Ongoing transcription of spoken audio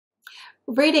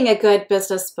Reading a good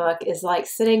business book is like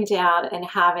sitting down and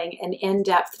having an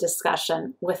in-depth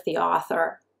discussion with the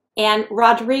author. And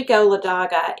Rodrigo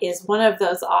Laddaga is one of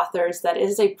those authors that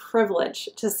is a privilege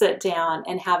to sit down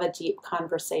and have a deep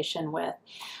conversation with.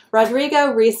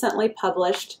 Rodrigo recently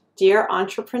published Dear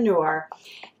Entrepreneur,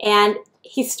 and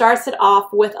he starts it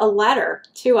off with a letter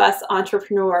to us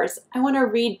entrepreneurs. I want to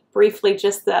read briefly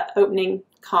just the opening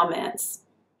comments.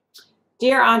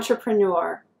 Dear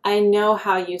Entrepreneur, I know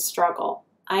how you struggle.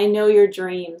 I know your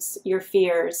dreams, your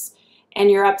fears, and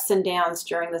your ups and downs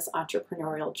during this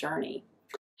entrepreneurial journey.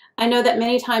 I know that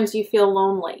many times you feel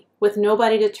lonely, with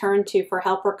nobody to turn to for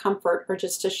help or comfort or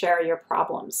just to share your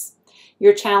problems,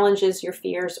 your challenges, your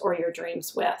fears, or your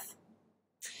dreams with.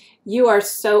 You are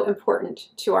so important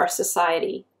to our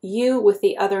society. You, with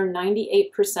the other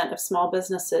 98% of small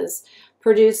businesses,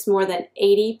 produce more than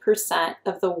 80%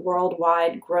 of the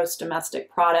worldwide gross domestic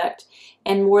product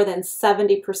and more than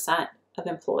 70% of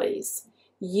employees.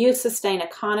 You sustain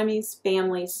economies,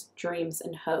 families, dreams,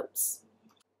 and hopes.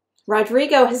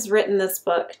 Rodrigo has written this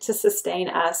book to sustain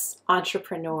us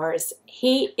entrepreneurs.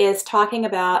 He is talking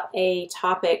about a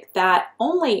topic that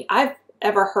only I've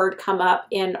ever heard come up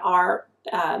in our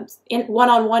in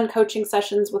one-on-one coaching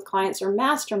sessions with clients or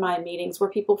mastermind meetings where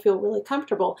people feel really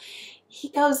comfortable. He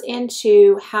goes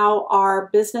into how our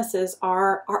businesses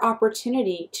are our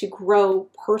opportunity to grow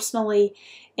personally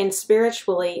and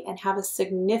spiritually and have a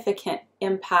significant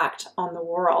impact on the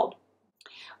world.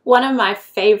 One of my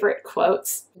favorite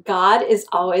quotes, God is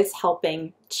always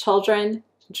helping children,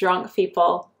 drunk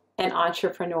people, and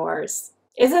entrepreneurs.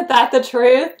 Isn't that the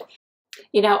truth?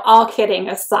 You know, all kidding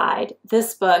aside,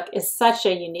 this book is such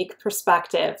a unique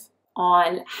perspective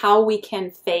on how we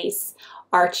can face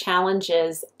our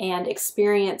challenges and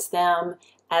experience them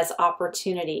as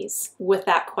opportunities with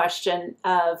that question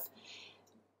of,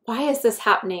 why is this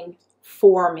happening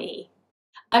for me?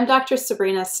 I'm Dr.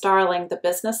 Sabrina Starling, the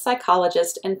business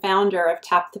psychologist and founder of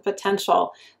Tap the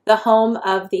Potential, the home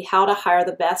of the How to Hire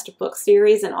the Best book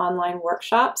series and online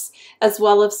workshops, as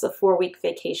well as the 4-week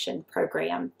vacation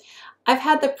program. I've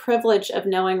had the privilege of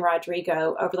knowing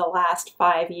Rodrigo over the last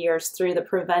 5 years through the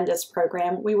Prevendus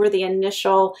program. We were the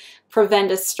initial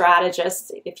Prevendus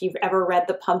strategists. If you've ever read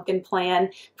The Pumpkin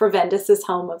Plan, Prevendus is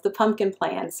home of the Pumpkin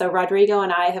Plan. So Rodrigo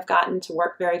and I have gotten to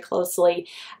work very closely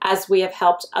as we have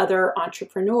helped other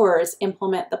entrepreneurs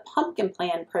implement the Pumpkin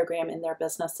Plan program in their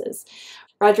businesses.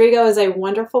 Rodrigo is a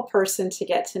wonderful person to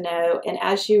get to know, and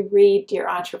as you read Dear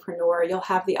Entrepreneur, you'll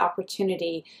have the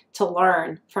opportunity to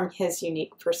learn from his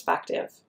unique perspective.